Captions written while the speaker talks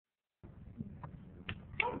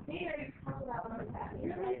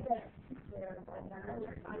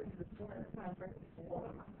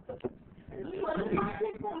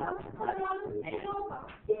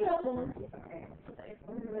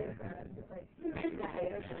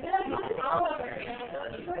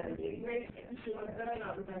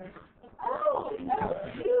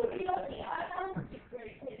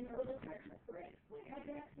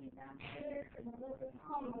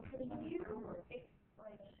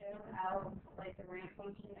How like the ramp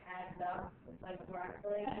function adds up, like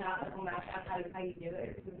directly, not to map out how you do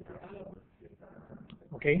it.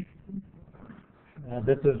 Okay.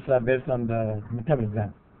 This is based on the midterm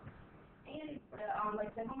exam. And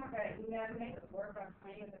like the homework, we have to make it work on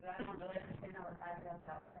playing with that. I don't really understand how it's happening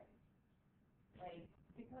outside. Like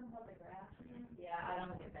because of the graph. Yeah, I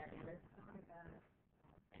don't get that either.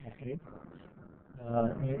 Okay.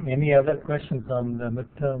 Any other questions on the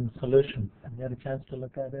midterm solution? Have you had a chance to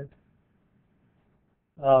look at it?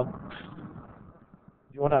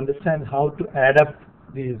 You want to understand how to add up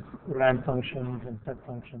these ramp functions and step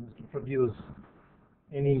functions to produce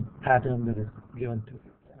any pattern that is given to you.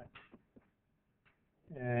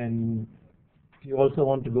 And you also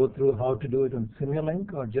want to go through how to do it on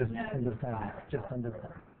Simulink or just understand it? Just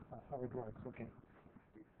understand how it works. Okay.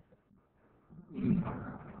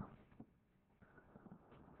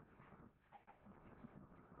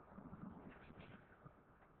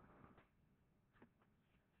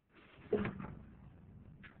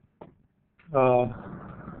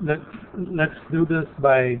 Let's do this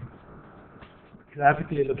by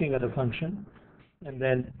graphically looking at a function and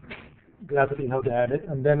then graphically how to add it,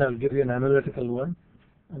 and then I'll give you an analytical one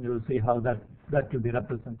and you'll see how that will be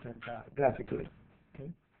represented graphically. Okay.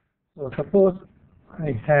 So suppose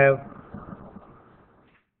I have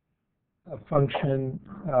a function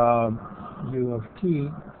u of t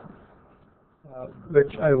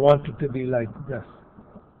which I want it to be like this.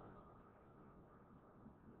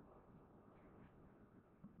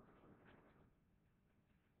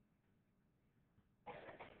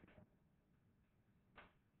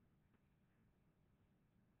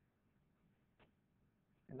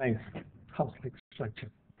 Nice house-like structure.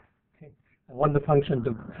 Okay. I want the function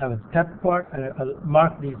to have a step part, and I'll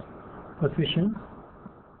mark these positions.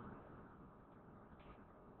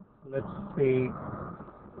 Let's say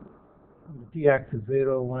the t-axis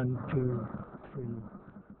 0, 1, 2, 3,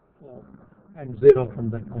 4, and 0 from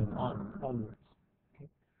that point onwards. Okay.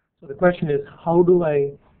 So the question is, how do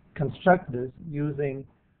I construct this using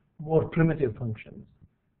more primitive functions?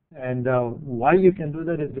 And why you can do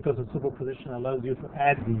that is because the superposition allows you to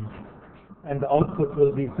add these, and the output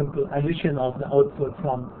will be simple addition of the output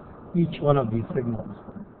from each one of these signals.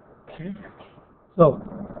 Okay. So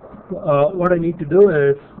what I need to do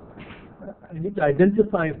is I need to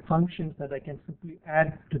identify functions that I can simply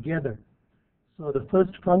add together. So the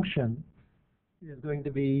first function is going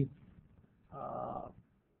to be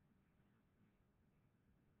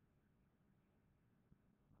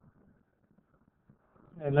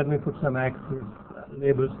and let me put some axis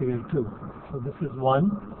labels here too. So this is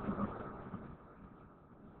 1,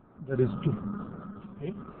 that is 2.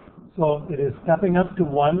 Okay? So it is stepping up to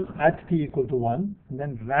 1 at t equal to 1, and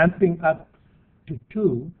then ramping up to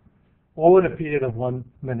 2 over a period of 1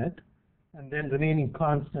 minute, and then remaining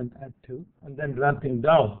constant at 2, and then ramping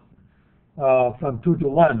down from 2 to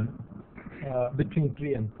 1 between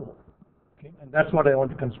 3 and 4. Okay? And that's what I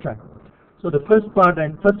want to construct. So the first part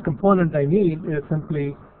and first component I need is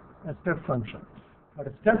simply a step function. But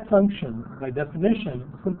a step function, by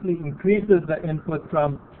definition, simply increases the input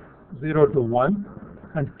from 0 to 1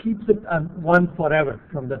 and keeps it on 1 forever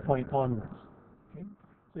from that point onwards. Okay?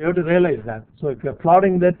 So you have to realize that. So if you're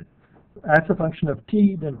plotting that as a function of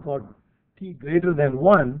t, then for t greater than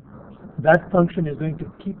 1, that function is going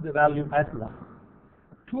to keep the value at 1.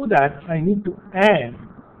 To that, I need to add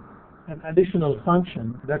an additional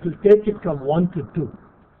function that will take it from 1 to 2.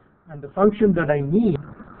 And the function that I need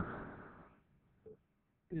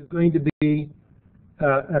is going to be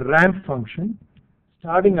a ramp function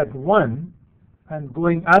starting at 1 and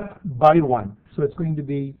going up by 1. So it's going to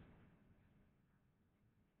be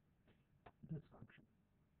this function.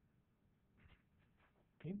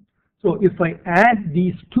 Okay. So if I add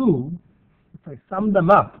these two, if I sum them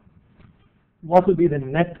up, what will be the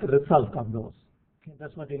net result of those? Okay,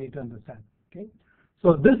 that's what you need to understand. Okay,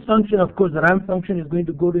 so this function, of course, the ramp function is going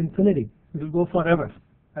to go to infinity. It will go forever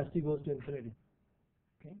as t goes to infinity.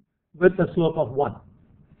 Okay, with a slope of 1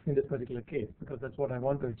 in this particular case, because that's what I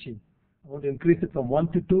want to achieve. I want to increase it from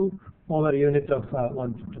 1 to 2 over a unit of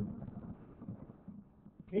 1 to 2.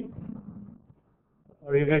 Okay,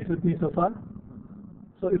 are you guys with me so far?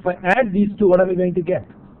 So if I add these two, what are we going to get?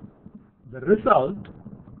 The result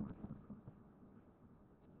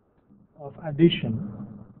of addition.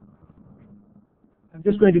 I'm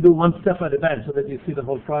just going to do one step at a time so that you see the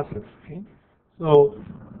whole process. Okay? So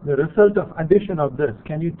the result of addition of this,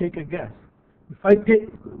 can you take a guess?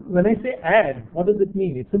 When I say add, what does it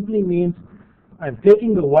mean? It simply means I'm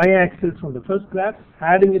taking the y-axis from the first graph,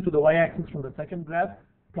 adding it to the y-axis from the second graph,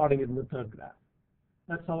 plotting it in the third graph.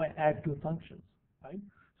 That's how I add two functions, right?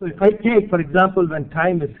 So if I take, for example, when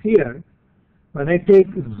time is here, when I take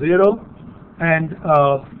 0 and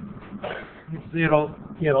 0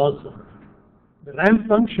 here also. The ramp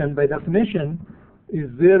function, by definition, is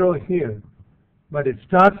 0 here, but it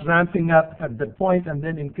starts ramping up at that point and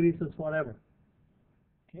then increases forever.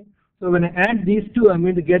 Okay? So when I add these two, I'm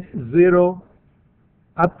going to get 0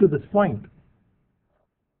 up to this point.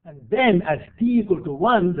 And then as t equal to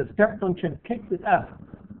 1, the step function kicks it up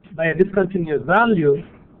by a discontinuous value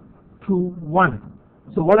to 1.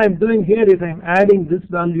 So what I'm doing here is I'm adding this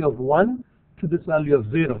value of 1 to this value of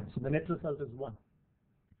 0. So the net result is 1.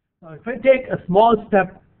 Now if I take a small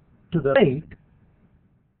step to the right,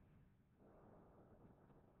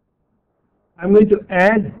 I'm going to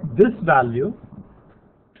add this value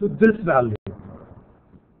to this value,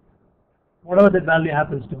 whatever that value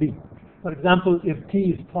happens to be. For example, if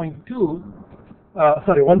t is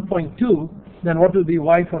 1.2, then what will be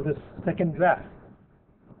y for this second graph?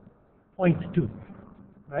 0.2,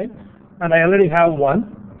 right? And I already have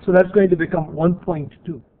 1, so that's going to become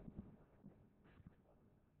 1.2.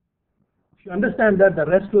 If you understand that, the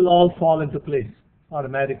rest will all fall into place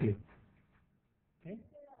automatically. Okay?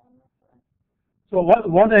 So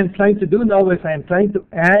what I'm trying to do now is I'm trying to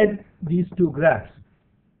add these two graphs.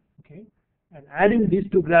 Okay? And adding these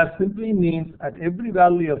two graphs simply means at every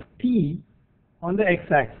value of t on the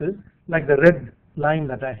x-axis, like the red line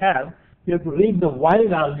that I have, you have to read the y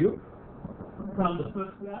value from the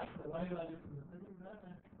first graph, the y value from the second graph,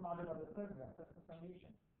 and plot it on the third graph. That's the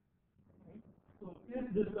summation. Okay? So if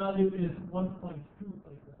this value is 1.2, for example,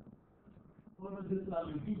 what will this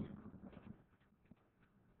value be?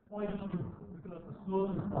 0.2, because the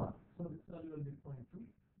slope is 1. So this value will be 0.2.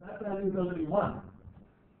 That value is already 1.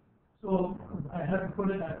 So I have to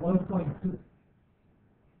put it at 1.2. Is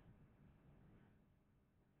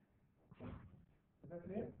that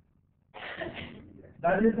clear?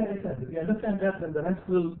 That is what I said. If you understand that, then the rest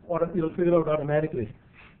you'll figure out automatically.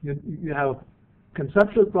 You have a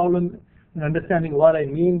conceptual problem in understanding what I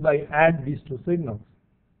mean by add these two signals.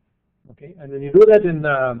 Okay, and when you do that in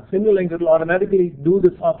Simulink, it will automatically do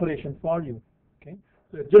this operation for you. Okay,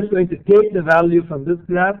 so it's just going to take the value from this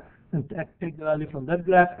graph and take the value from that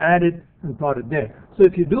graph, add it, and plot it there. So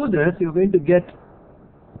if you do this, you're going to get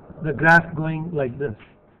the graph going like this.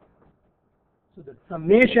 So the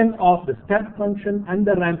summation of the step function and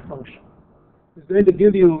the ramp function is going to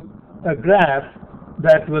give you a graph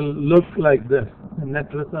that will look like this. The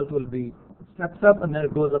net result will be steps up and then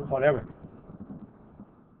it goes up forever.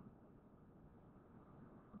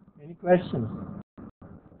 Any questions?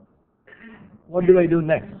 What do I do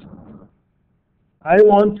next? I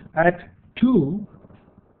want at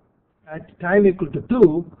time equal to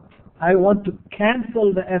 2, I want to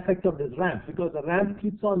cancel the effect of this ramp because the ramp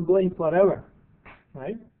keeps on going forever.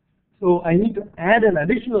 Right? So I need to add an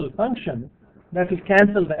additional function that will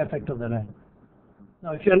cancel the effect of the ramp.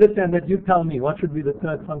 Now if you understand that, you tell me what should be the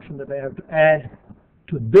third function that I have to add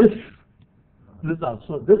to this result.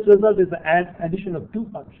 So this result is the addition of two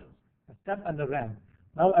functions, a step and a ramp.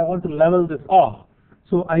 Now I want to level this off.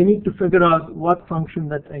 So I need to figure out what function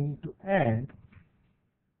that I need to add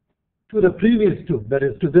to the previous two, that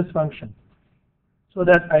is to this function, so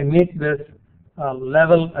that I make this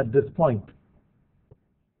level at this point.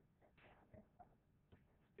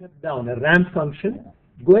 Step down, a ramp function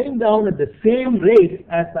going down at the same rate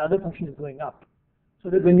as the other function is going up, so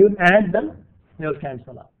that when you add them, they will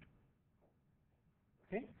cancel out.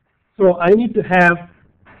 Okay? So I need to have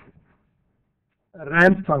a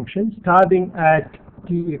ramp function starting at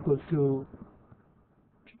t equals to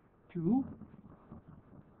 2.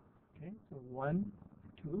 Okay, so 1,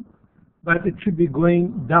 2, but it should be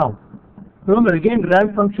going down. Remember, again,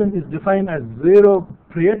 ramp function is defined as 0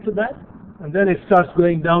 prior to that, and then it starts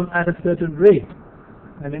going down at a certain rate.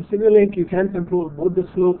 And in Simulink, you can control both the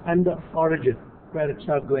slope and the origin where it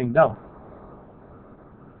starts going down.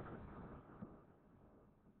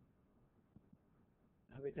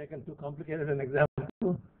 Have we taken too complicated an example?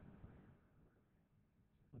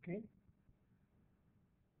 Okay.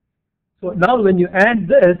 So now when you add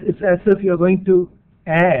this, it's as if you're going to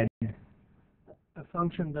add a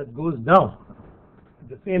function that goes down at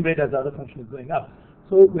the same rate as the other function is going up.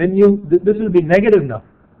 So when this will be negative now,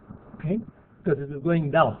 okay, because it is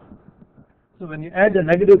going down. So when you add the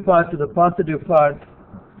negative part to the positive part,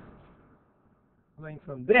 going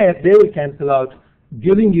from there, they will cancel out,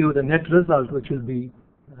 giving you the net result, which will be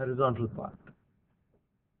the horizontal part.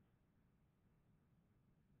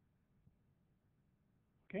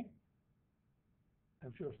 Okay?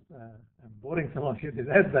 I'm sure I'm boring some of you to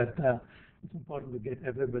that, but it's important to get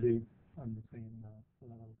everybody on the same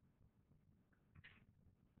level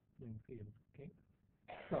playing field. Okay?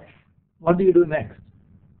 So, what do you do next?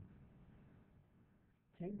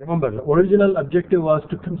 Okay. Remember, the original objective was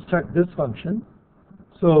to construct this function.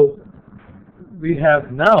 So, we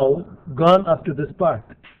have now gone up to this part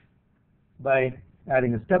by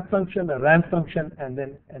adding a step function, a ramp function, and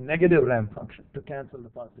then a negative ramp function to cancel the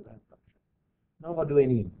positive ramp function. Now what do I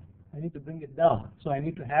need? I need to bring it down. So I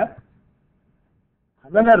need to have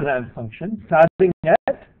another ramp function starting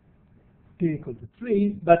at t equal to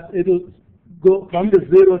 3, but it will go from the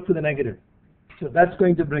 0 to the negative. So that's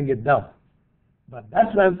going to bring it down. But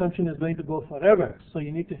that ramp function is going to go forever. So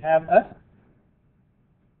you need to have a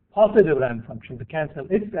positive ramp function to cancel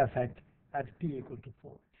its effect at t equal to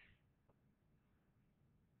 4.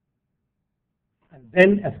 And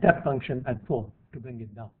then a step function at 4 to bring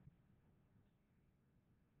it down.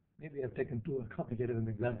 Maybe I've taken too complicated an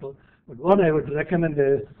example, but what I would recommend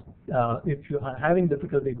is, if you are having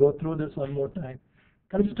difficulty, go through this one more time.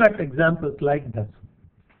 Construct examples like this,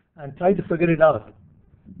 and try to figure it out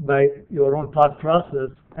by your own thought process,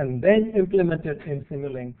 and then implement it in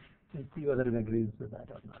Simulink and see whether it agrees with that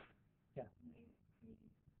or not. Yeah.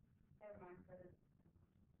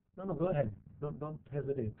 No, go ahead. Don't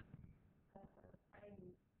hesitate.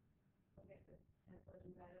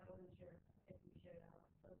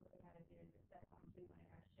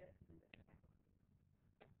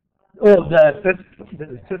 Oh, the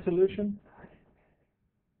test solution.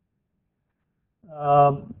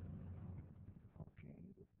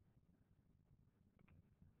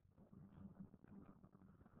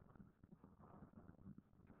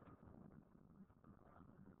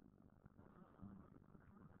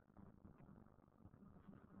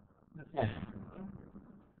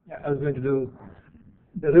 Yeah, I was going to do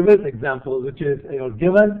the reverse example, which is you're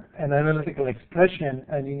given an analytical expression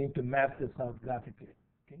and you need to map this out graphically.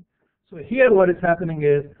 Okay? So here what is happening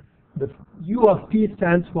is the u of t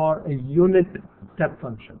stands for a unit step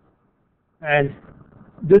function. And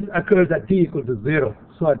this occurs at t equal to 0.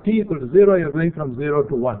 So at t equal to 0, you're going from 0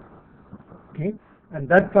 to 1. Okay? And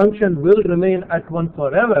that function will remain at 1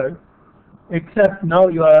 forever, except now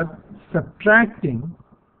you are subtracting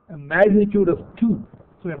a magnitude of 2.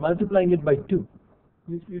 So you're multiplying it by 2.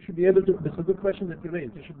 You should be able to, this is a good question that you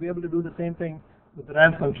raised, you should be able to do the same thing with the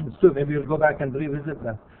ramp functions too. Maybe you'll go back and revisit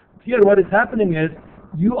that. Here what is happening is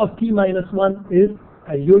u of t minus 1 is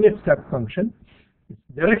a unit step function. Its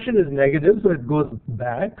direction is negative, so it goes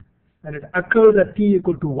back, and it occurs at t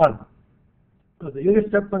equal to 1. So the unit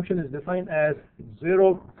step function is defined as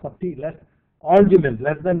 0 for t less, argument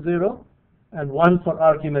less than 0, and 1 for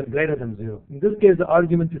argument greater than 0. In this case, the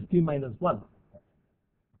argument is t minus 1.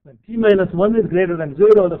 When t minus 1 is greater than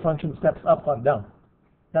 0, the function steps up or down.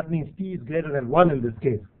 That means t is greater than 1 in this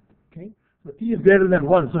case. Okay? So t is greater than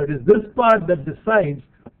 1. So it is this part that decides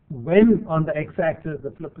when on the x-axis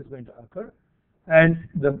the flip is going to occur. And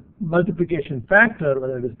the multiplication factor,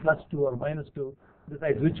 whether it is plus 2 or minus 2,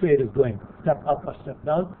 decides which way it is going, step up or step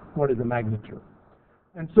down, what is the magnitude.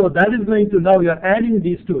 And so that is going to, now you are adding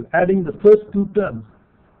these two, adding the first two terms.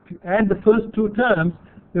 If you add the first two terms,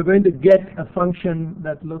 you're going to get a function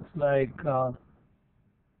that looks like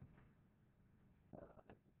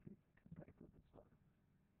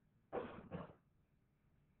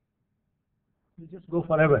you just go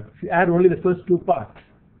forever. If you add only the first two parts,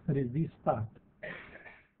 that is these parts.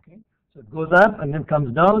 Okay? So it goes up and then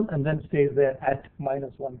comes down and then stays there at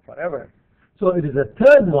minus 1 forever. So it is a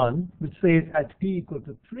third one which says at t equal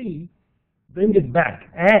to 3, bring it back,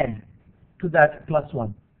 add to that plus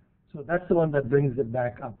 1. So that's the one that brings it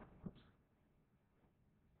back up.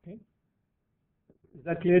 Okay? Is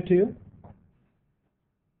that clear to you?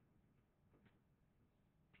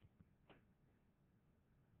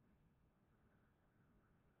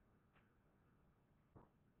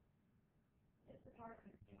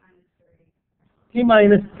 T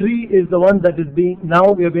minus 3 is the one that is being,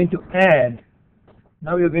 now we are going to add,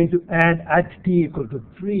 now we are going to add at t equal to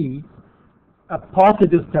 3 a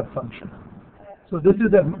positive step function. So this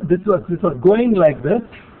was going like this,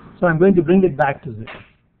 so I'm going to bring it back to 0.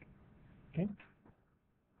 Okay?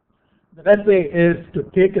 The best way is to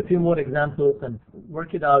take a few more examples and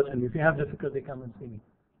work it out, and if you have difficulty, come and see me.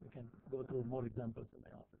 We can go through more examples in my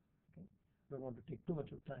office. Okay? Don't want to take too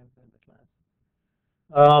much of time in the class.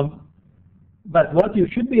 But what you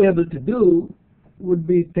should be able to do would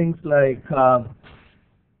be things like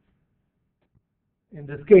In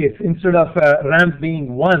this case, instead of ramp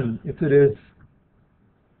being 1, if it is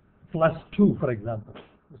 +2, for example,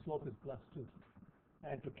 the slope is +2.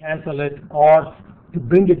 And to cancel it or to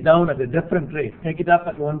bring it down at a different rate, take it up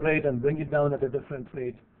at one rate and bring it down at a different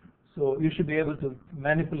rate. So you should be able to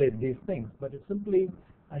manipulate these things, but it's simply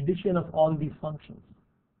addition of all these functions.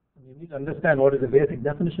 And you need to understand what is the basic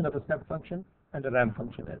definition of a step function and a ramp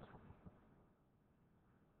function is.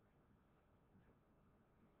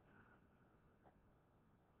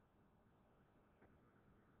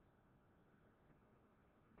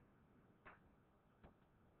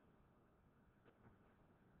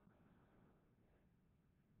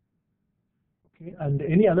 Okay, and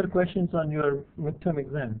any other questions on your midterm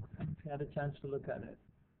exam? If you had a chance to look at it.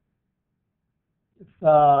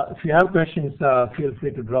 If you have questions, feel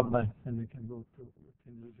free to drop by and we can go through it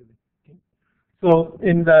individually. Okay? So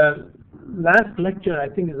in the last lecture, I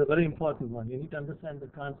think is a very important one. You need to understand the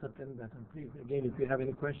concept in that. And please, again, if you have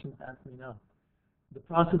any questions, ask me now. The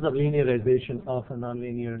process of linearization of a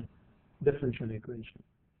nonlinear differential equation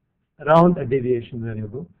around a deviation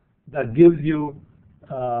variable that gives you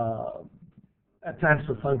a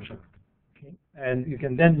transfer function. Okay? And you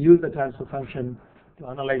can then use the transfer function to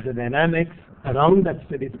analyze the dynamics around that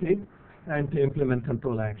steady state and to implement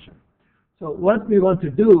control action. So what we want to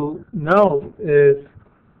do now is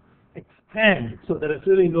expand. So there is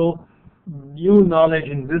really no new knowledge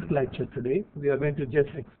in this lecture today. We are going to just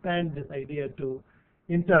expand this idea to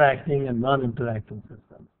interacting and non-interacting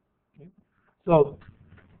systems. Okay? So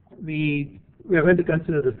we are going to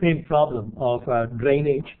consider the same problem of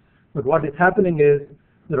drainage, but what is happening is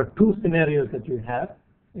there are two scenarios that you have.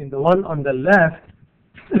 In the one on the left,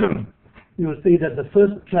 you will see that the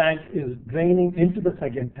first tank is draining into the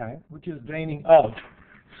second tank, which is draining out.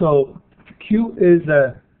 So Q is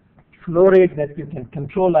a flow rate that you can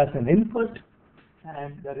control as an input,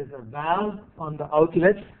 and there is a valve on the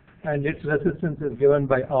outlet, and its resistance is given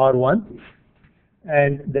by R1.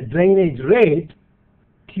 And the drainage rate,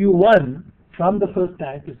 Q1, from the first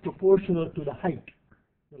tank is proportional to the height.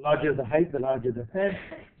 The larger the height, the larger the head,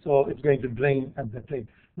 so it's going to drain at that rate.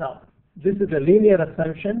 Now, this is a linear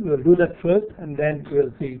assumption. We'll do that first, and then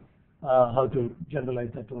we'll see how to generalize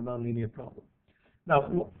that to a nonlinear problem.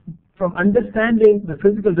 Now, from understanding the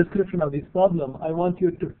physical description of this problem, I want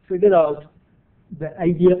you to figure out the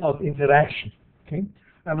idea of interaction. Okay,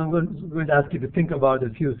 and I'm going to ask you to think about a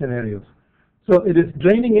few scenarios. So it is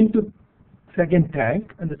draining into second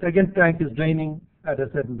tank, and the second tank is draining at a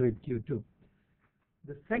certain rate Q2.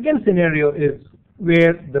 The second scenario is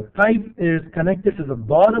where the pipe is connected to the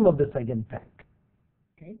bottom of the second tank,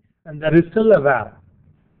 okay, and there is still a valve,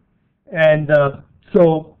 and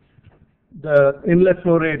so the inlet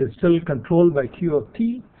flow rate is still controlled by Q of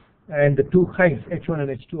T, and the two heights, H1 and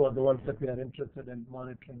H2, are the ones that we are interested in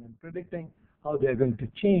monitoring and predicting how they are going to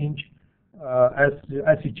change as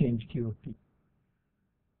you change Q of T.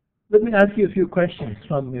 Let me ask you a few questions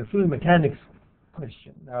from your fluid mechanics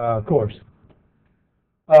course.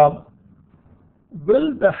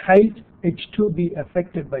 Will the height H2 be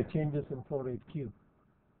affected by changes in flow rate Q?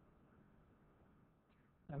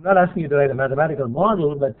 I'm not asking you to write a mathematical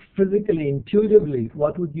model, but physically, intuitively,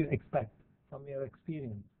 what would you expect from your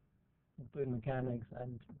experience in fluid mechanics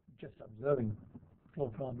and just observing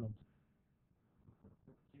flow problems?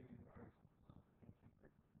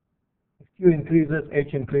 If Q increases,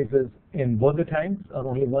 H increases in both the tanks, or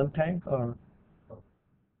only one tank, or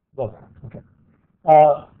both? Okay.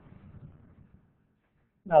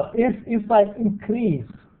 Now, if I increase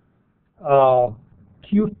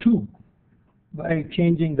Q2 by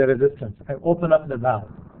changing the resistance, I open up the valve,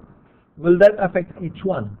 will that affect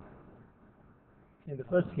H1 in the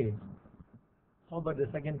first case? How about the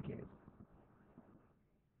second case?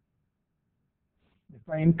 If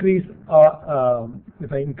I increase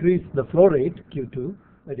the flow rate Q2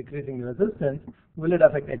 by decreasing the resistance, will it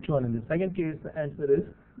affect H1 in the second case? The answer is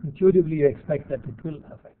intuitively you expect that it will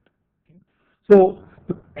affect. Okay? So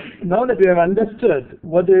now that we have understood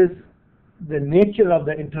what is the nature of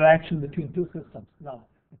the interaction between two systems, now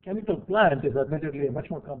a chemical plant is admittedly much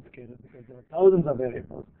more complicated because there are thousands of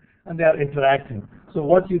variables and they are interacting. So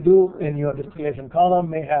what you do in your distillation column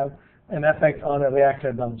may have an effect on a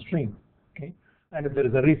reactor downstream. Okay? And if there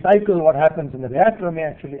is a recycle, what happens in the reactor may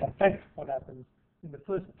actually affect what happens in the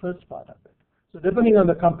first part of it. So depending on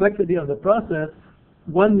the complexity of the process,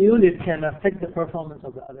 one unit can affect the performance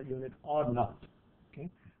of the other unit or not. Okay?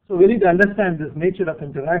 So we need to understand this nature of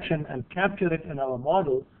interaction and capture it in our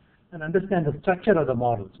model and understand the structure of the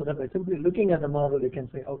model, so that by simply looking at the model, you can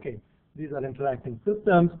say, okay, these are interacting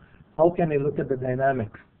systems. How can I look at the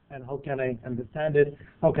dynamics? And how can I understand it?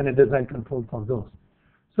 How can I design control for those?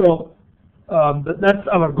 So That's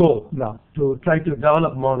our goal now, to try to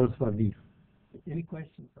develop models for these. Any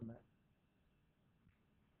questions on that?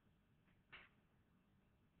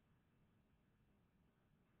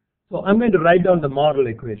 So I'm going to write down the model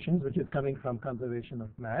equations, which is coming from conservation of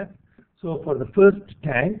mass. So for the first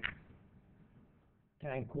tank,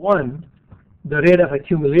 tank 1, the rate of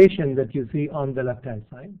accumulation that you see on the left-hand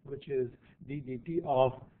side, which is d dt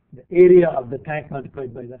of the area of the tank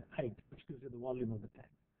multiplied by the height, which gives you the volume of the tank.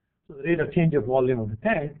 So the rate of change of volume of the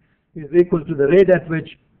tank is equal to the rate at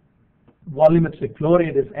which volumetric flow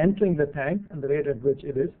rate is entering the tank and the rate at which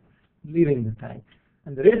it is leaving the tank.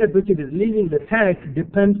 And the rate at which it is leaving the tank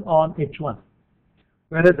depends on H1.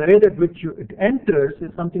 Whereas the rate at which it enters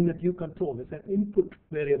is something that you control. It's an input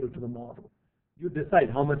variable to the model. You decide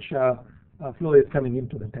how much flow is coming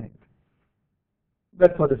into the tank.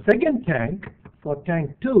 But for the second tank, for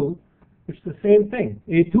tank 2, it's the same thing.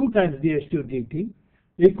 A2 times dH2 dt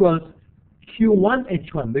equals Q1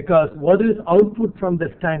 H1, because what is output from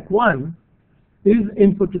this tank 1 is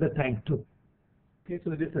input to the tank 2. Okay,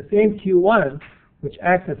 so it is the same Q1 which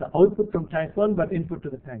acts as the output from tank 1 but input to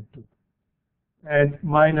the tank 2. And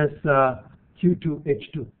minus Q2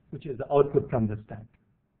 H2, which is the output from this tank.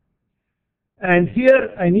 And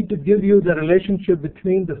here I need to give you the relationship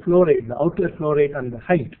between the flow rate, the outlet flow rate, and the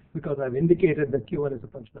height, because I've indicated that Q1 is a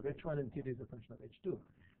function of H1 and Q2 is a function of H2.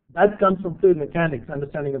 That comes from fluid mechanics,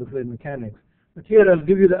 understanding of the fluid mechanics. But here I'll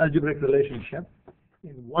give you the algebraic relationship.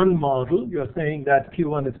 In one model, you're saying that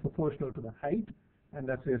Q1 is proportional to the height, and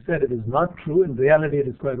as we have said, it is not true. In reality, it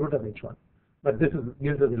is square root of H1. But this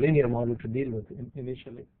gives us a linear model to deal with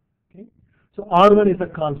initially. Okay? So R1 is a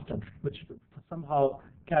constant, which somehow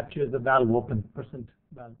captures the valve open, percent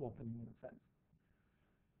valve opening in a sense.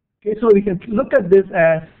 Okay, so we can look at this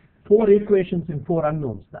as 4 equations in 4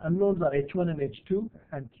 unknowns. The unknowns are H1 and H2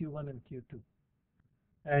 and Q1 and Q2.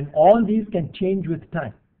 And all these can change with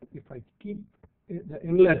time. If I keep the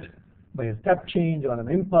inlet by a step change or an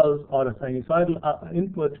impulse or a sinusoidal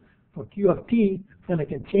input for Q of t, then I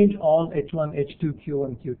can change all H1, H2,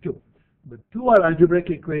 Q1, Q2. But 2 are algebraic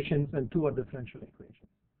equations and 2 are differential equations.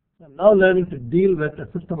 So I'm now learning to deal with a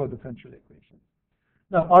system of differential equations.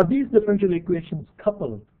 Now, are these differential equations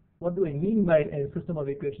coupled? What do I mean by a system of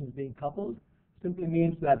equations being coupled? Simply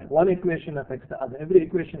means that one equation affects the other. Every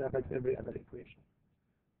equation affects every other equation.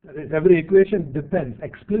 That is, every equation depends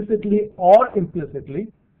explicitly or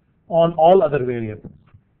implicitly on all other variables.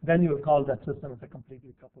 Then you will call that system as a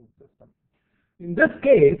completely coupled system. In this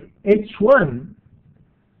case, H1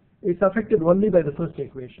 is affected only by the first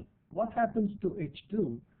equation. What happens to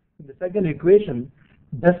H2 in the second equation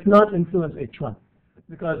does not influence H1,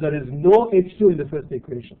 because there is no H2 in the first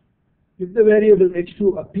equation. If the variable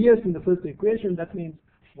H2 appears in the first equation, that means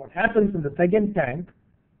what happens in the second tank,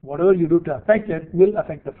 whatever you do to affect it, will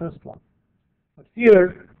affect the first one. But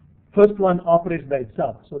here, first one operates by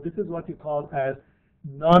itself. So this is what you call as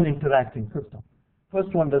non-interacting system.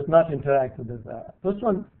 First one does not interact with the first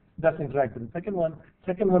one, does interact with the second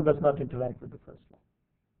one does not interact with the first one.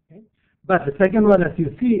 Okay? But the second one, as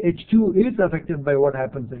you see, H2 is affected by what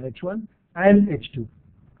happens in H1 and H2.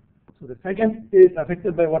 So the second is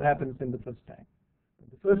affected by what happens in the first tank.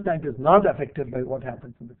 The first tank is not affected by what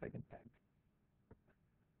happens in the second tank.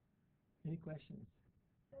 Any questions?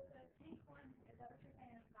 So the tank 1, is that what you're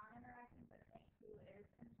saying is non-interacting, but tank 2 is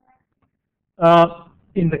interacting?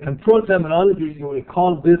 In the control terminology, you will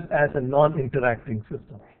call this as a non-interacting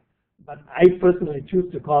system. But I personally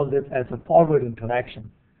choose to call this as a forward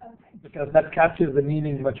interaction. Okay. Because that captures the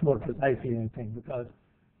meaning much more precisely, I think, because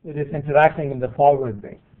it is interacting in the forward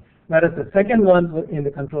way. Whereas the second one in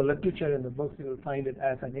the control literature, in the books, you will find it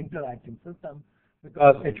as an interacting system,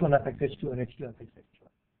 because H1 affects H2 and H2 affects H1.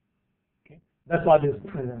 Okay? That's what is,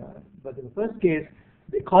 but in the first case,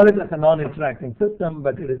 they call it as a non-interacting system,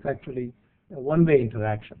 but it is actually a one-way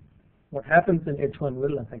interaction. What happens in H1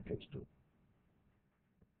 will affect H2.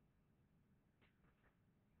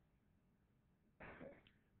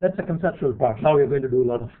 That's the conceptual part. Now we're going to do a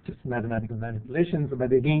lot of just mathematical manipulations,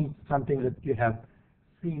 but again, something that you have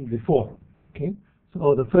seen before. Okay.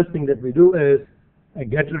 So the first thing that we do is I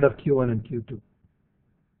get rid of Q1 and Q2.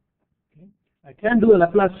 Okay. I can do a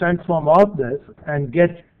Laplace transform of this and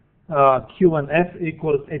get Q1s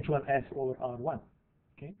equals H1s over R1.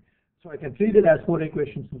 Okay. So I can treat it as 4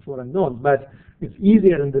 equations and 4 unknowns, but it's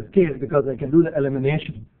easier in this case because I can do the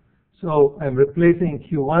elimination. So I'm replacing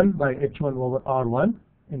Q1 by H1 over R1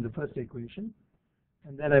 in the first equation,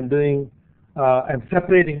 and then I'm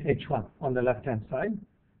separating H1 on the left-hand side,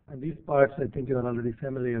 and these parts I think you're already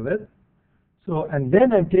familiar with. So, and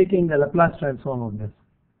then I'm taking the Laplace transform of this.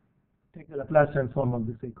 Take the Laplace transform of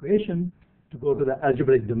this equation, to go to the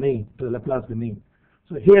algebraic domain, to the Laplace domain.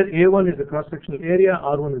 So here A1 is the cross-sectional area,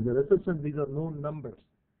 R1 is the resistance, these are known numbers,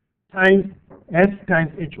 times S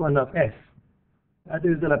times H1 of S. That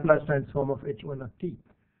is the Laplace transform of H1 of t.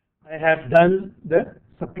 I have done the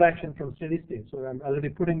subtraction from steady state, so I'm already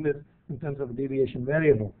putting this in terms of a deviation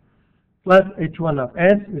variable. Plus H1 of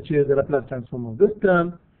S, which is the Laplace transform of this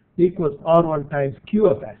term, equals R1 times Q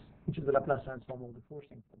of S, which is the Laplace transform of the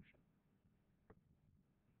forcing function.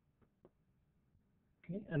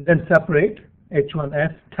 Okay, and then separate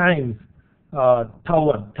H1S times tau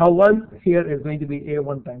 1. Tau 1 here is going to be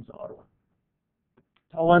A1 times R1.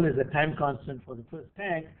 Tau 1 is the time constant for the first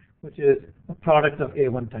tank, which is a product of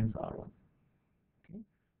A1 times R1. Okay?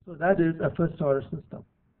 So that is a first order system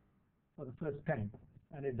for the first tank.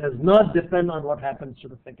 And it does not depend on what happens to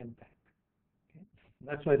the second tank. Okay?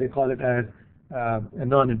 That's why they call it as a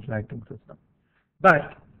non-interacting system.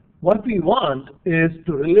 But what we want is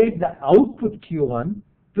to relate the output Q1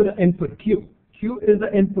 to the input Q. Q is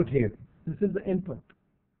the input here. This is the input.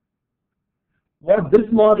 What this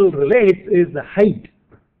model relates is the height.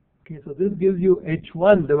 Okay, so this gives you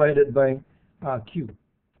H1 divided by Q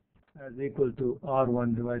as equal to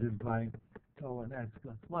R1 divided by tau 1S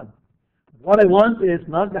plus 1. What I want is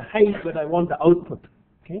not the height, but I want the output.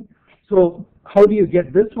 Okay, so how do you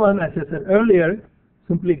get this one? As I said earlier,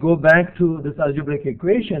 simply go back to this algebraic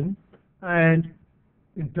equation, and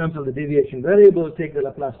in terms of the deviation variable, take the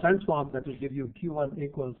Laplace transform. That will give you Q1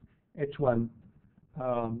 equals H1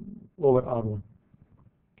 over R1.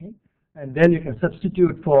 Okay, and then you can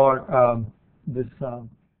substitute for this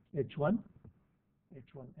H1,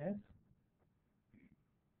 H1S,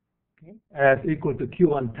 okay, as equal to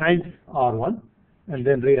Q1 times R1, and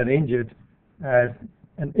then rearrange it as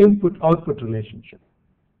an input-output relationship.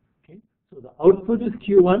 Okay, so the output is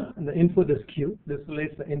Q1 and the input is Q. This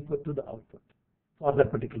relates the input to the output for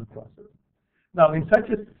that particular process. Now, in such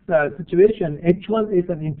a situation, H1 is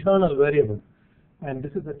an internal variable, and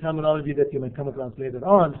this is the terminology that you may come across later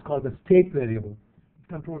on. It's called the state variable. It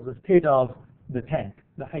controls the state of the tank,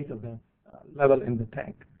 the height of the level in the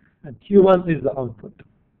tank, and Q1 is the output.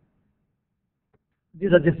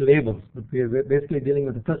 These are just labels, but we are basically dealing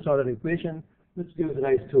with the first order equation, which gives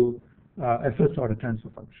rise to a first order transfer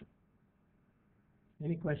function.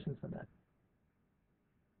 Any questions on that?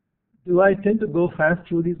 Do I tend to go fast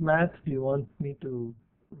through these maths? Do you want me to?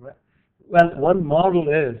 Well, one model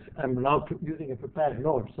is, I'm now using a prepared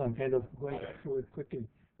note, so I'm kind of going through it quickly.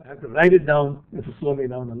 I have to write it down. It will slow me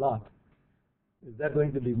down a lot. Is that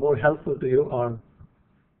going to be more helpful to you, or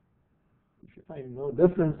if you find no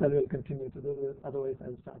difference, then we'll continue to do this. Otherwise,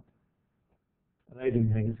 I'll start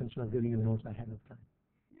writing, I guess, instead of giving you the notes ahead of time.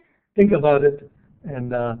 Think about it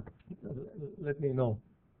and let me know.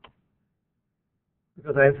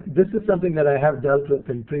 Because this is something that I have dealt with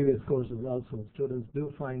in previous courses also. Students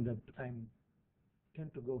do find that I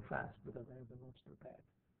tend to go fast because I have the notes prepared.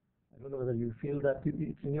 I don't know whether you feel that.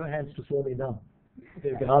 It's in your hands to slow me down.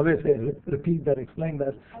 You can always say, repeat that, explain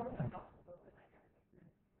that.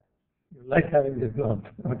 You like having this note.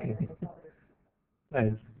 Okay.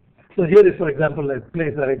 Nice. So here is, for example, a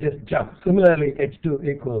place where I just jump. Similarly,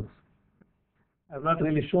 H2 equals. I've not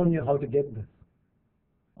really shown you how to get this,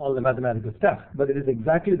 all the mathematical stuff, but it is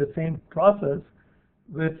exactly the same process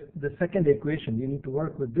with the second equation. You need to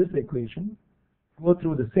work with this equation, go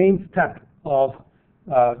through the same step of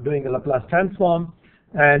doing a Laplace transform,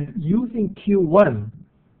 and using Q1.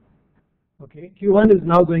 Okay, Q1 is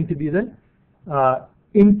now going to be the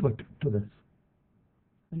input to this.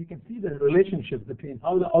 And you can see the relationship between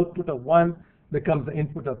how the output of one becomes the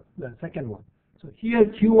input of the second one. So here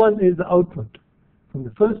Q1 is the output. From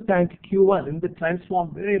the first tank, Q1 in the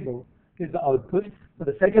transform variable is the output. For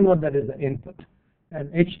the second one, that is the input. And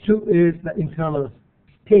H2 is the internal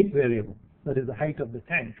state variable, that is the height of the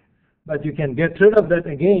tank. But you can get rid of that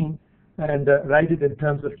again and write it in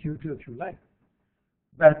terms of Q2 if you like.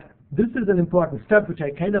 But this is an important step which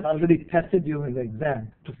I kind of already tested you in the exam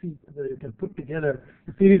to see whether you can put together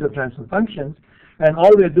a series of transfer functions. And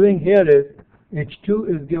all we're doing here is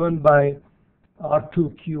H2 is given by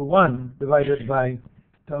R2Q1 divided by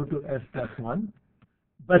tau 2S plus 1.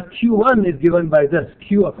 But Q1 is given by this,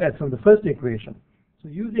 Q of S from the first equation. So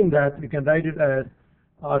using that, you can write it as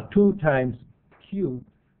R2 times Q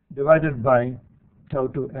divided by tau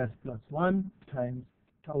 2S plus 1 times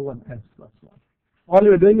tau 1S plus 1. All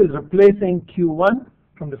you're doing is replacing Q1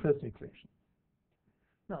 from the first equation.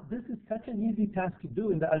 Now, this is such an easy task to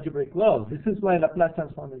do in the algebraic world. This is why Laplace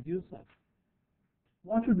transform is used.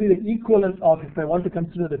 What would be the equivalent of if I want to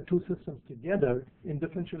consider the two systems together in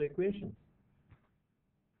differential equations?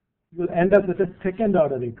 You'll end up with a second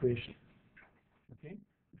order equation. Okay?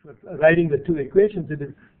 If if we're writing the two equations, it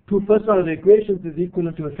is two first order equations is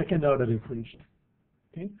equivalent to a second order equation.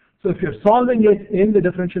 Okay? So if you're solving it in the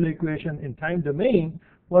differential equation in time domain,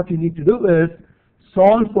 what you need to do is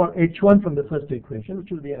solve for h1 from the first equation, which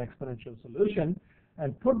will be an exponential solution,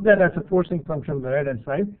 and put that as a forcing function on the right hand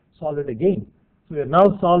side, solve it again. So we are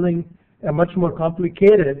now solving a much more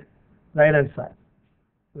complicated right hand side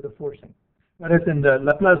with a forcing. Whereas in the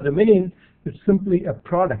Laplace domain, it's simply a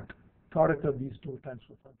product of these two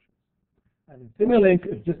transfer functions. And in Simulink,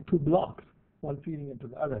 it's just two blocks, one feeding into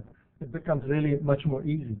the other. It becomes really much more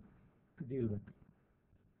easy to deal with.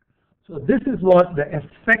 So this is what the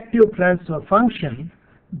effective transfer function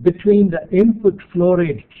between the input flow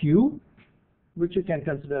rate Q, which you can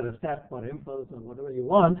consider a step or impulse or whatever you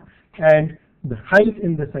want, and the height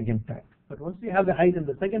in the second tank. But once you have the height in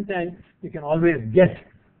the second tank, you can always get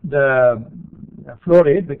the flow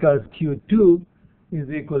rate because Q2 is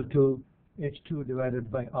equal to H2 divided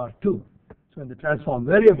by R2. So in the transform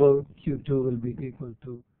variable, Q2 will be equal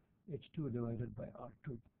to H2 divided by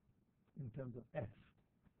R2 in terms of S.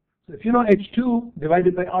 So if you know H2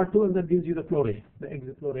 divided by R2, and that gives you the flow rate, the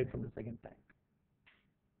exit flow rate from the second tank.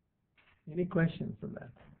 Any questions on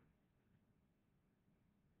that?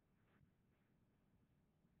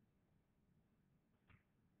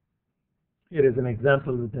 Here is an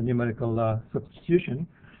example with the numerical substitution.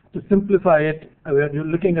 To simplify it, we are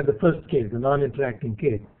looking at the first case, the non-interacting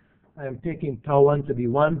case. I am taking tau 1 to be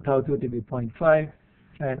 1, tau 2 to be 0.5,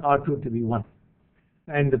 and R2 to be 1.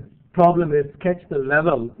 And the problem is sketch the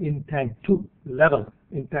level in tank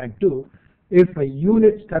 2, if a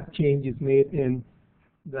unit step change is made in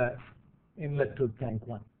the inlet to tank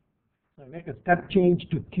 1. So I make a step change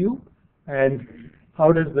to Q, and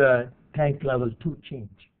how does the tank level 2 change?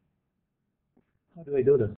 How do I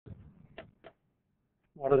do this?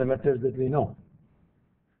 What are the methods that we know?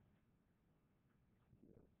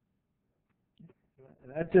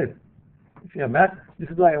 That's it. If you have math, this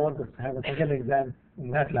is why I want to have a second exam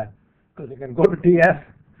in MATLAB, because you can go to TF,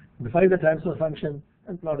 define the transfer function,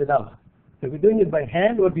 and plot it out. So if you're doing it by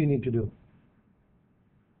hand, what do you need to do?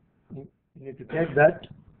 You need to take that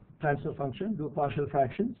transfer function, do partial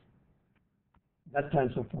fractions, that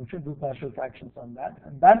transfer function, do partial fractions on that,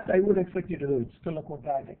 and that I would expect you to do. It's still a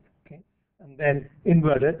quadratic, okay? And then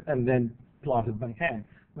invert it and then plot it by hand.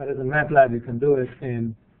 Whereas in MATLAB, you can do it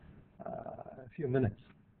in a few minutes.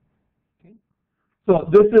 Okay? So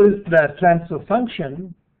this is the transfer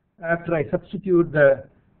function after I substitute the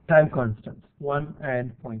time constants, 1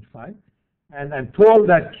 and 0.5. And I'm told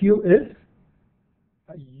that Q is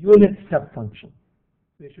a unit step function.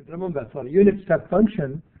 So you should remember, for a unit step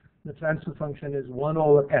function, the transfer function is 1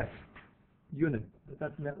 over f, unit.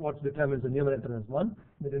 That's what determines the numerator as 1,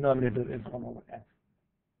 the denominator is 1 over f.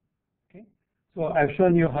 Okay? So I've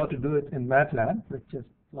shown you how to do it in MATLAB, let's just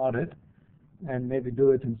plot it, and maybe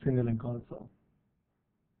do it in Simulink also.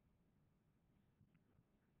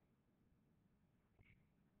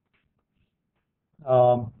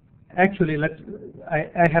 Actually,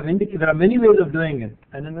 I have indicated there are many ways of doing it,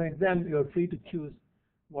 and in the exam you're free to choose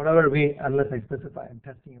whatever way, unless I specify I'm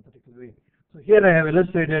testing a particular way. So here I have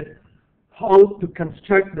illustrated how to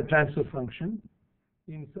construct the transfer function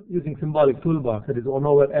using symbolic toolbox, that is 1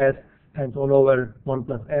 over s times 1 over 1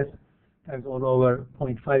 plus s times 1 over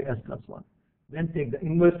 0.5 s plus 1. Then take the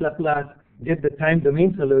inverse Laplace, get the time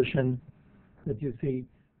domain solution that you see,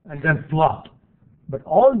 and then plot. But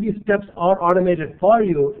all these steps are automated for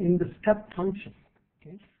you in the step function.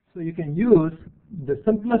 Okay? So you can use the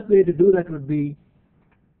simplest way to do that would be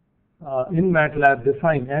in MATLAB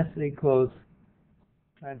define S equals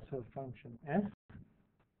transfer function S.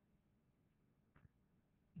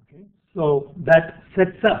 Okay? So that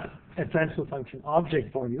sets up a transfer function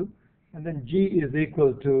object for you, and then G is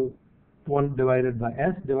equal to 1 divided by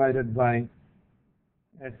S divided by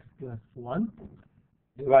S plus 1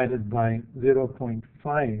 divided by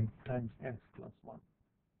 0.5 times S plus 1.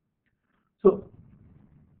 So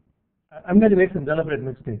I'm going to make some deliberate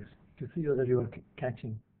mistakes to see whether you are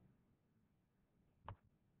catching.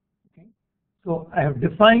 Okay. So I have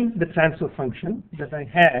defined the transfer function that I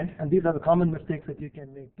had, and these are the common mistakes that you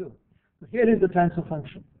can make too. So here is the transfer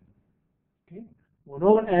function. Okay. 1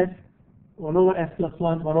 over S, 1 over S plus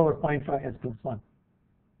 1, 1 over 0.5 S plus 1.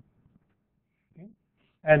 Okay.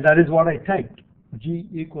 And that is what I typed. G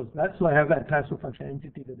equals that, so I have that transfer function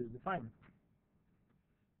entity that is defined.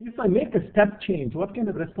 If I make a step change, what kind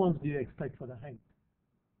of response do you expect for the height?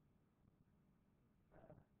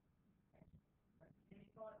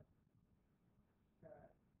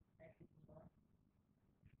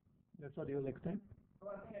 That's what you will expect?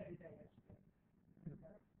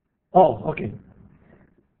 Oh, okay.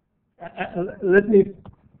 Let me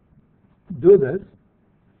do this.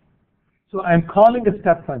 So I'm calling a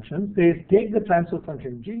step function, says take the transfer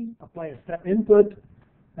function g, apply a step input,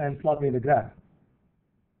 and plot me the graph.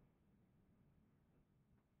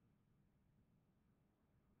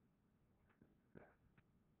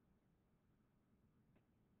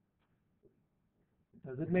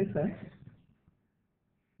 Does it make sense?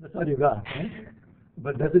 That's what you got, right?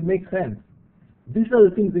 But does it make sense? These are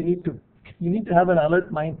the things you need to have an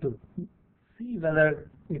alert mind to see whether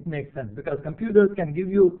it makes sense, because computers can give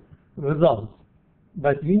you results,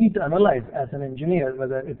 but you need to analyze as an engineer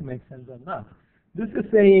whether it makes sense or not. This is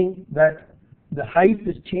saying that the height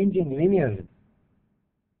is changing linearly,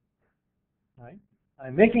 right?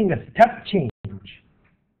 I'm making a step change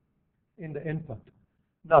in the input.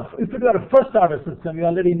 Now, if it were a first-order system, you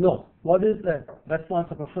already know what is the response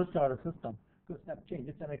of a first-order system to a step change.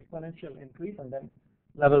 It's an exponential increase and then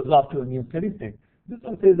levels off to a new steady state. This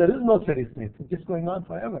one says there is no steady state. It's just going on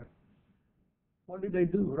forever. What did I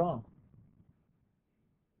do wrong?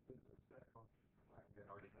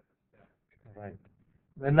 Right.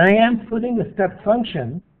 When I am putting a step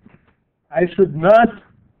function, I should not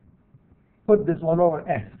put this 1 over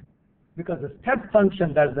s, because the step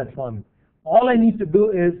function does that for me. All I need to do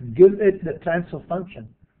is give it the transfer function,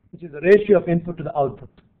 which is the ratio of input to the output.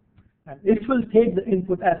 And it will take the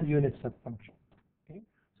input as a unit step function. Okay?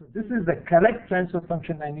 So this is the correct transfer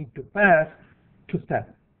function I need to pass to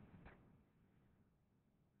step.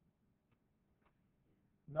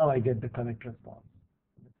 Now I get the correct response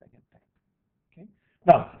in the second time. Okay?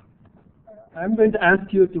 Now, I'm going to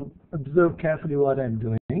ask you to observe carefully what I'm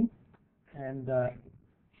doing and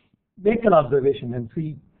make an observation and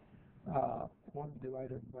see 1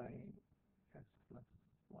 divided by s plus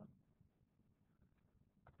 1.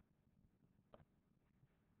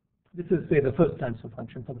 This is, say, the first transfer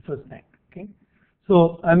function for the first tank. Okay?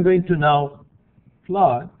 So I'm going to now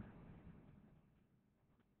plot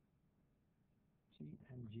G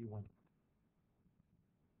and G1.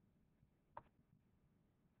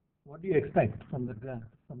 What do you expect from the graph,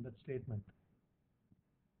 from that statement?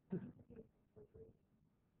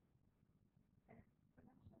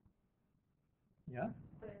 Yeah?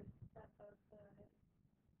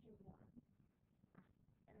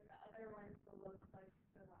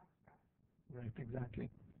 Right, exactly.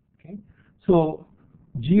 Okay. So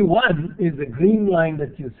G1 is the green line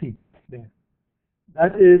that you see there.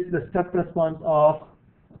 That is the step response of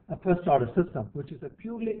a first order system, which is a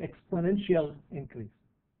purely exponential increase.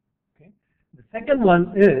 Okay. The second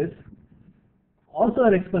one is also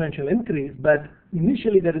an exponential increase, but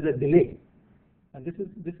initially there is a delay. And this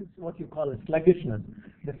is what you call a sluggishness.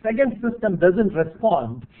 The second system doesn't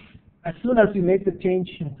respond as soon as you make the change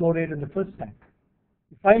in flow rate in the first tank.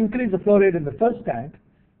 If I increase the flow rate in the first tank,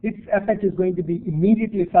 its effect is going to be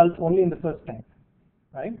immediately felt only in the first tank,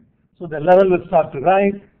 right? So the level will start to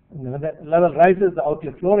rise, and when the level rises, the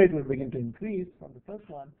outlet flow rate will begin to increase from the first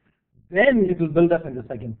one. Then it will build up in the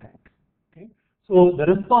second tank. Okay? So the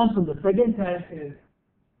response from the second tank is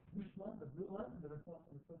this one, the blue one. The response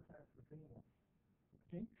from the first tank is the green one.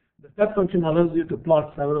 Okay? The step function allows you to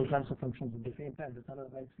plot several transfer functions at the same time. That's another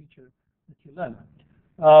nice feature that you learn.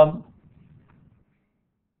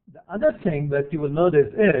 The other thing that you will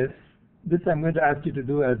notice is, this I'm going to ask you to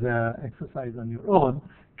do as an exercise on your own,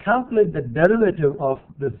 calculate the derivative of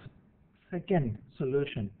this second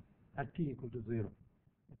solution at t equal to 0.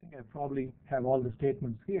 I think I probably have all the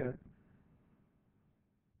statements here.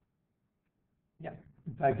 Yeah,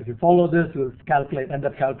 in fact, if you follow this, you'll end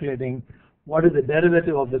up calculating what is the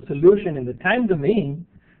derivative of the solution in the time domain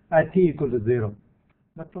at t equal to 0.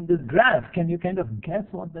 But from this graph, can you kind of guess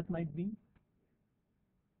what that might be?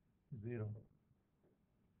 0.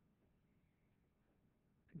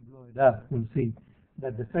 If you blow it up, we'll see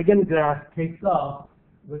that the second graph takes off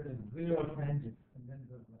with a 0 tangent and then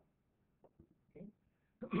goes up. Okay?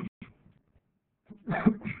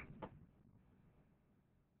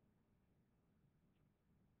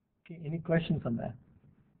 Okay, any questions on that?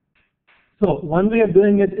 So one way of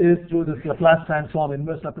doing it is through this Laplace transform,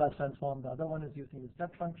 inverse Laplace transform. The other one is using the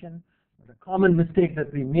step function. The common mistake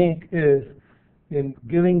that we make is in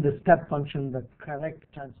giving the step function the correct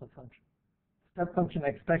transfer function. Step function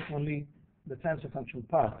expects only the transfer function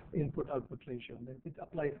part, input-output ratio, and then it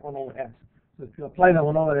applies 1 over s. So if you apply the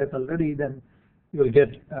 1 over s already, then you will get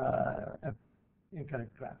an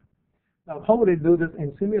incorrect graph. Now, how would I do this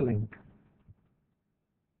in Simulink?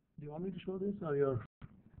 Do you want me to show this, or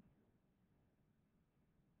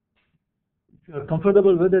if you're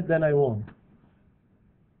comfortable with it, then I won't.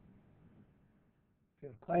 If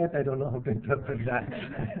you're quiet, I don't know how to interpret that.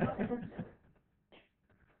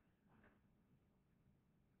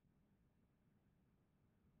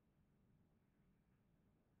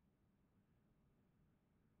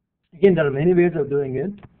 Again, there are many ways of doing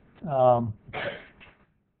it. So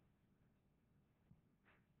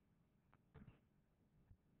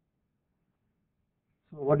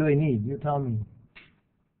what do I need? You tell me.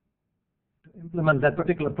 To implement that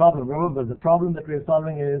particular problem, remember the problem that we are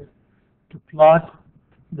solving is to plot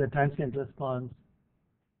the transient response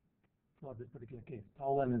for this particular case.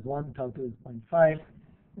 Tau 1 is 1, tau 2 is 0.5,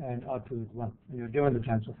 and R2 is 1. And you're given the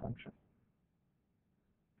transfer function.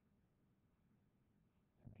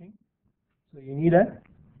 Okay. So you need a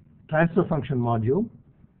transfer function module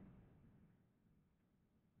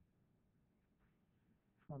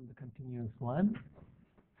from the continuous one.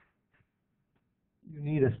 You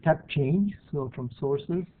need a step change, so from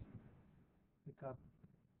sources, pick up.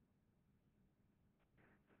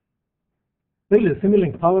 Really, the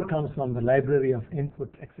Simulink power comes from the library of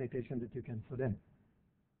input excitation that you can put in.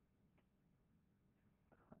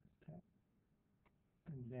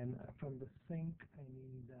 And then from the sink, I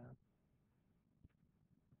need a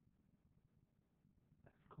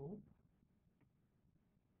scope.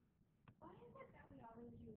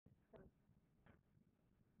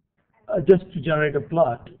 Just to generate a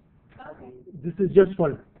plot. Okay. This is just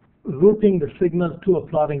for routing the signal to a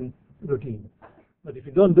plotting routine. But if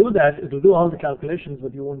you don't do that, it will do all the calculations,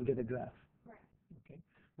 but you won't get a graph. Right. Okay.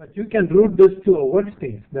 But you can route this to a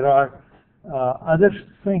workspace. There are other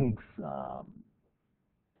things.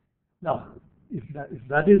 Now, if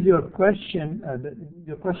that is your question,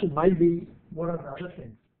 your question might be, what are the other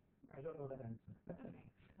things? I don't know that answer.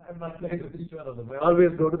 I'm not playing with each one of them. I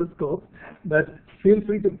always go to the scope, but feel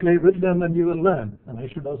free to play with them and you will learn. And I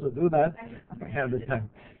should also do that if I have the time.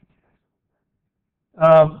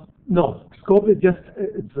 No, scope is just,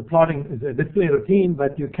 it's a plotting, it's a display routine,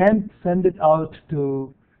 but you can send it out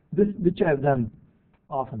to this, which I've done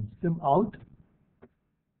often, sim out.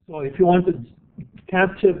 So if you want to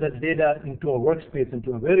capture that data into a workspace,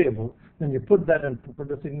 into a variable, then you put that and put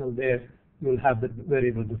the signal there, you will have that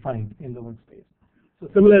variable defined in the workspace. So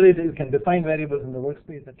similarly, you can define variables in the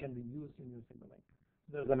workspace that can be used in your Simulink.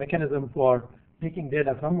 There's a mechanism for taking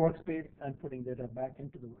data from workspace and putting data back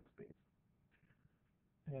into the workspace.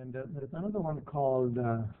 And there is another one called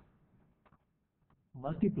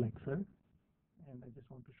multiplexer, and I just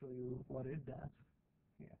want to show you what it does.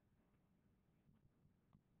 Here,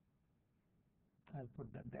 I'll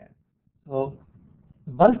put that there. So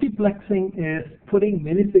multiplexing is putting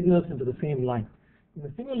many signals into the same line. In a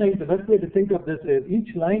Simulink, the best way to think of this is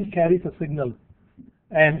each line carries a signal,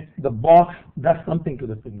 and the box does something to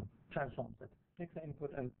the signal, transforms it, takes the input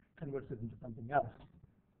and converts it into something else.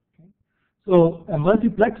 Okay? So a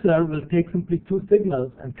multiplexer will take simply two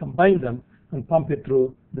signals and combine them and pump it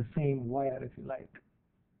through the same wire, if you like.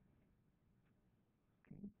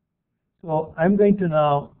 Okay. So I'm going to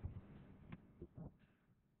now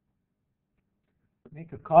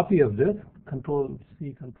make a copy of this, Control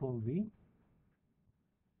C, Control V.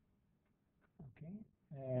 Okay,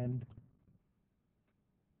 and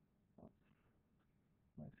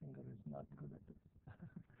my finger is not good at it.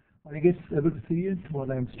 Are you guys able to see it, what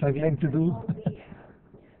I'm struggling to do?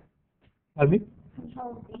 Pardon me?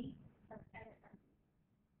 Control V.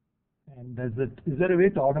 And is there a way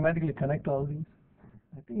to automatically connect all these?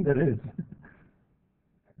 I think there is.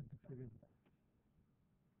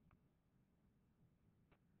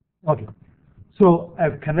 Okay, so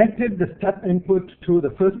I've connected the step input to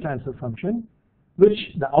the first transfer function, which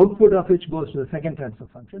the output of which goes to the second transfer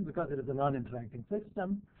function because it is a non-interacting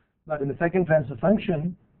system. But in the second transfer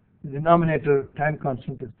function, the denominator time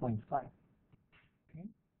constant is 0.5. Okay,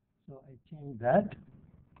 so I change that,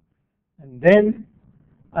 and then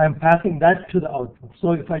I'm passing that to the output.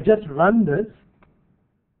 So if I just run this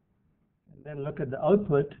and then look at the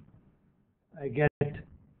output, I get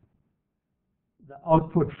the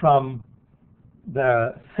output from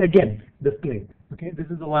the second display. Okay, this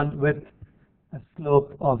is the one with a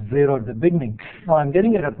slope of 0 at the beginning. Now I'm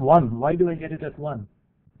getting it at 1. Why do I get it at 1?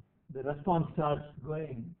 The response starts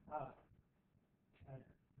going up at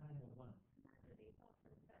 1.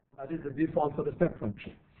 That is the default for the step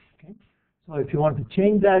function. Okay, so if you want to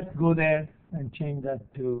change that, go there and change that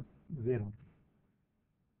to 0.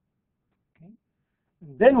 Okay,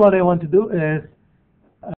 and then what I want to do is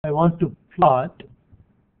I want to plot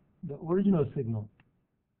the original signal.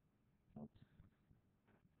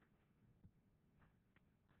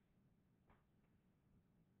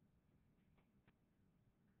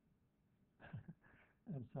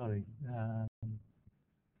 I'm sorry. I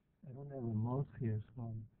don't have a mouse here, so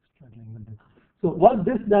I'm struggling with this. So what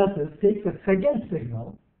this does is takes a second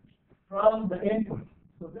signal from the input.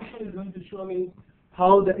 So this one is going to show me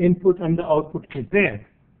how the input and the output compare.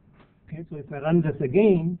 Okay, so if I run this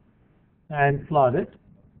again and plot it,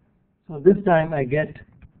 So this time I get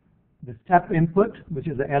the step input, which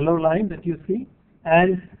is the yellow line that you see,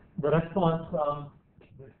 and the response from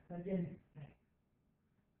the second tank.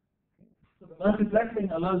 So the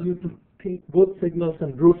multiplexing allows you to take both signals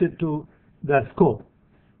and route it to the scope.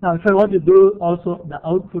 Now, if I want to do also the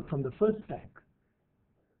output from the first tank,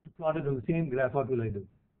 to plot it on the same graph, what will I do?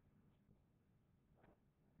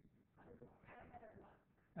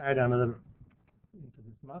 Add another into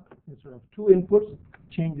this mark. Instead of 2 inputs,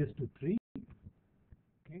 change this to 3.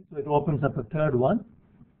 Okay, so it opens up a third one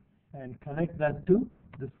and connect that to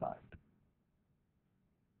this part.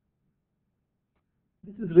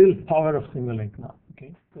 This is real power of Simulink now,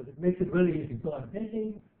 okay? Because it makes it very easy. So I'm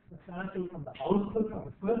taking the sample from the output of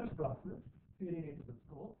the first process, feeding it to the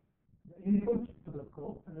scope, the input to the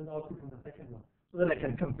scope, and then the output from the second one. So that I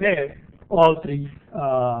can compare all 3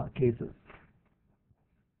 cases.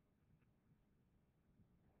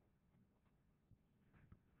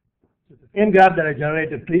 So it's the same graph that I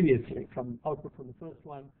generated previously from output from the first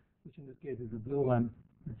one, which in this case is the blue one,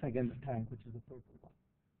 the second tank, which is the purple one.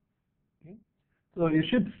 Okay? So you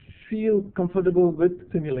should feel comfortable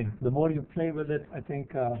with Simulink. The more you play with it, I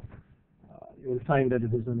think you will find that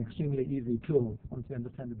it is an extremely easy tool. Once you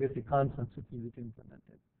understand the basic concepts, it's easy to implement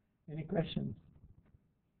it. Any questions?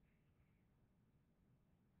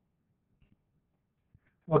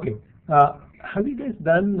 Okay. Have you guys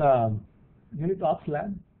done unit ops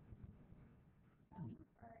lab?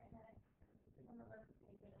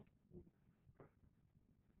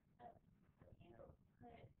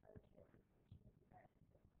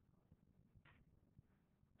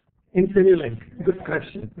 In Simulink, good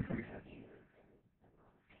question.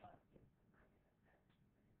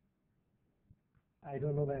 I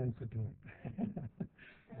don't know the answer to it.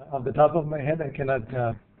 Off the top of my head, I cannot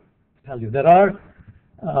tell you. There are,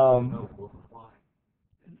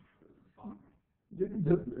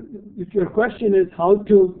 if your question is how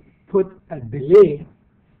to put a delay,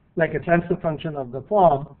 like a transfer function of the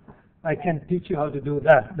form, I can teach you how to do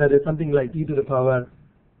that. That is something like e to the power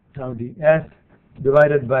tau ds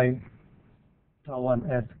divided by tau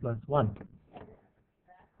 1s plus 1.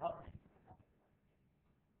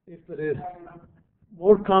 If there is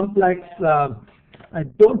more complex, I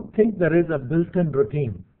don't think there is a built-in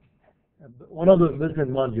routine, one of those built-in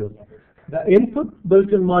modules. The input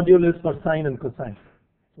built-in module is for sine and cosine.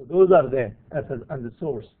 So those are there as the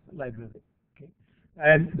source library. Okay?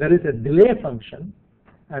 And there is a delay function,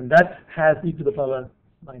 and that has e to the power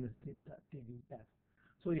minus theta tds.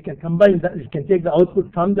 So you can combine that, you can take the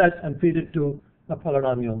output from that and feed it to a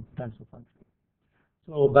polynomial transfer function.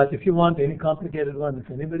 So, but if you want any complicated one,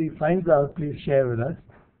 if anybody finds out, please share with us.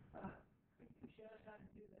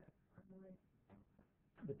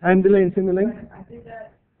 The time delay in Simulink?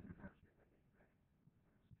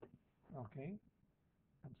 Okay.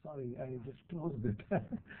 I'm sorry, I just closed it.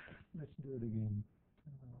 Let's do it again.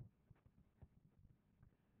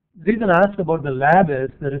 The reason I asked about the lab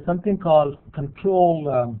is there is something called control,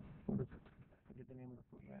 what is it? I forget the name of the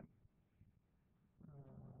program.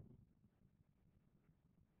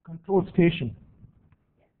 Control station.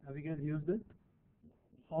 Have you guys used it?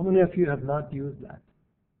 How many of you have not used that?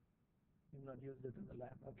 You've not used it in the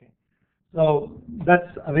lab, okay. So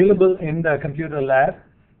that's available in the computer lab,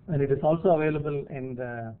 and it is also available in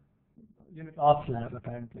the unit ops lab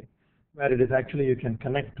apparently, where it is actually you can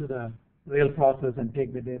connect to the real process and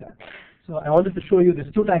take the data. So I wanted to show you this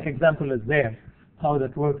 2-tank example is there, how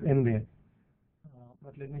that works in there.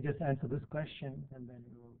 But let me just answer this question, and then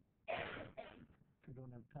we will, if we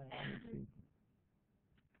don't have time, let's see.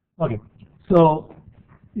 Okay, so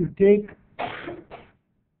you take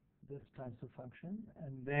this transfer function,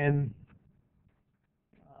 and then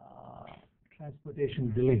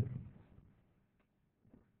transportation delay.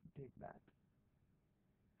 Take that.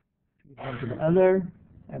 Feed one to the other,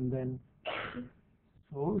 and then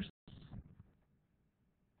source.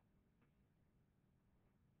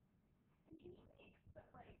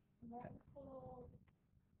 Multiple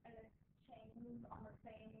chains on the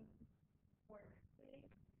same workspace,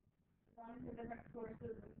 one to different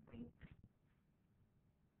sources of sync.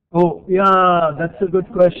 Oh, yeah, that's a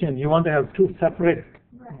good question. You want to have 2 separate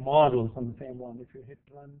models on the same one. If you hit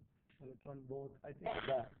run, will it run both? I think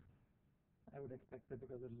that. I would expect it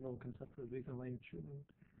because there's no conceptual reason why it shouldn't,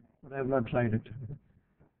 but I have not tried it.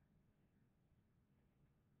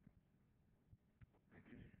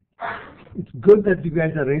 It's good that you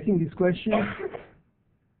guys are raising these questions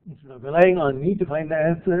instead of relying on me to find the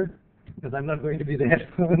answer, because I'm not going to be there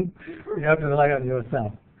soon. You have to rely on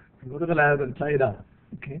yourself. Go to the lab and try it out.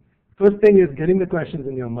 Okay. First thing is getting the questions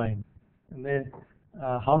in your mind, and then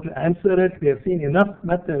how to answer it. We have seen enough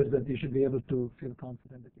methods that you should be able to feel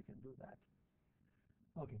confident that you can do that.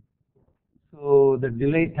 Okay. So the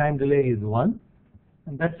time delay is 1,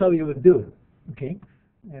 and that's how you would do it. Okay.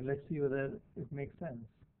 And let's see whether it makes sense.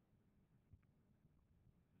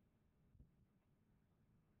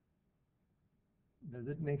 Does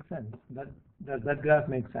it make sense? Does that graph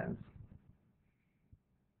make sense?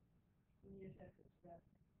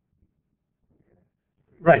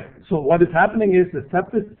 Right. So what is happening is the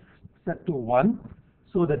step is set to 1,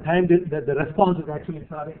 so the the response is actually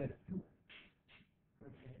starting at 2.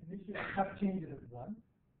 Okay. Initially, step change is 1,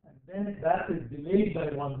 and then that is delayed by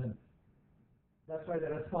 1 minute. That's why the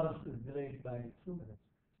response is delayed by 2 minutes.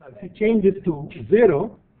 Now, if you change it to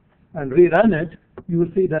 0 and rerun it, you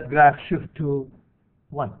will see that graph shift to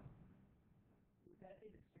 1.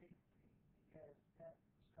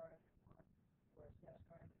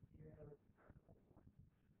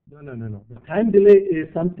 No. The time delay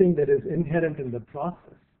is something that is inherent in the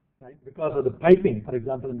process, right? Because of the piping, for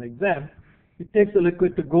example, in the exam, it takes the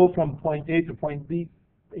liquid to go from point A to point B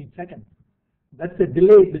 8 seconds. That's a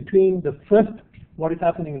delay between what is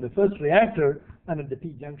happening in the first reactor and at the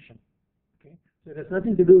T junction. Okay? So it has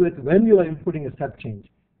nothing to do with when you are inputting a step change.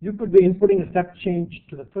 You could be inputting a step change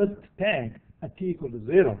to the first tank at T equal to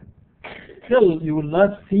 0. Still, you will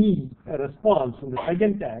not see a response from the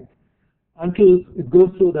second tank until it goes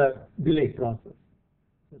through the delay process.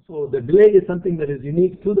 So the delay is something that is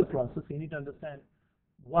unique to the process. You need to understand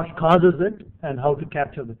what causes it and how to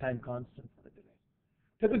capture the time constant for the delay.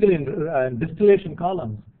 Typically in distillation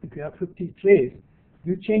columns, if you have 50 trays,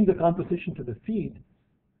 you change the composition to the feed.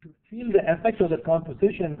 To feel the effect of the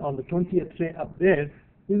composition on the 20th tray up there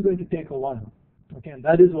is going to take a while. Okay, and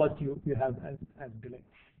that is what you have as delay.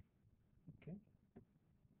 Okay.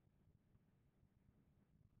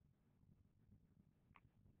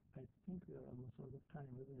 I think we are almost out of time,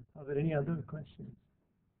 isn't it? Are there any other questions?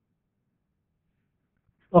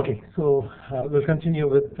 Okay, so we'll continue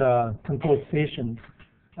with control station.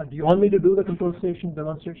 Do you want me to do the control station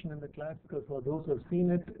demonstration in the class? Because for those who have seen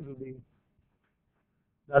it, it will be...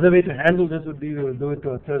 The other way to handle this would be we will do it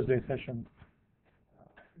to a Thursday session.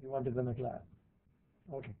 You want it in the class?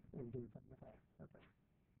 Okay, we'll do it in the class.